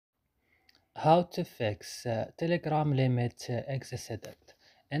How to fix Telegram limit exceeded.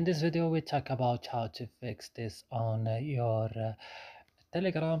 In this video, we talk about how to fix this on your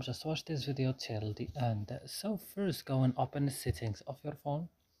Telegram. Just watch this video till the end. So first, go and open the settings of your phone.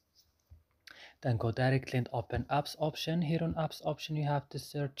 Then go directly and open apps option. Here on apps option, you have to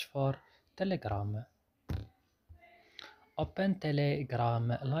search for Telegram. Open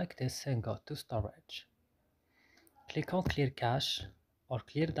Telegram like this and go to storage. Click on clear cache or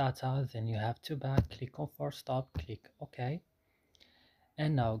clear data, then you have to back, click on force stop, click OK.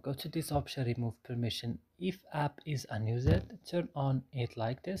 And now go to this option, remove permission. If app is unused, turn on it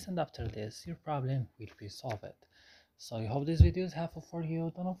like this, and after this, your problem will be solved. So I hope this video is helpful for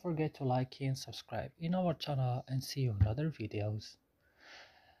you. Don't forget to like and subscribe in our channel, and see you in other videos.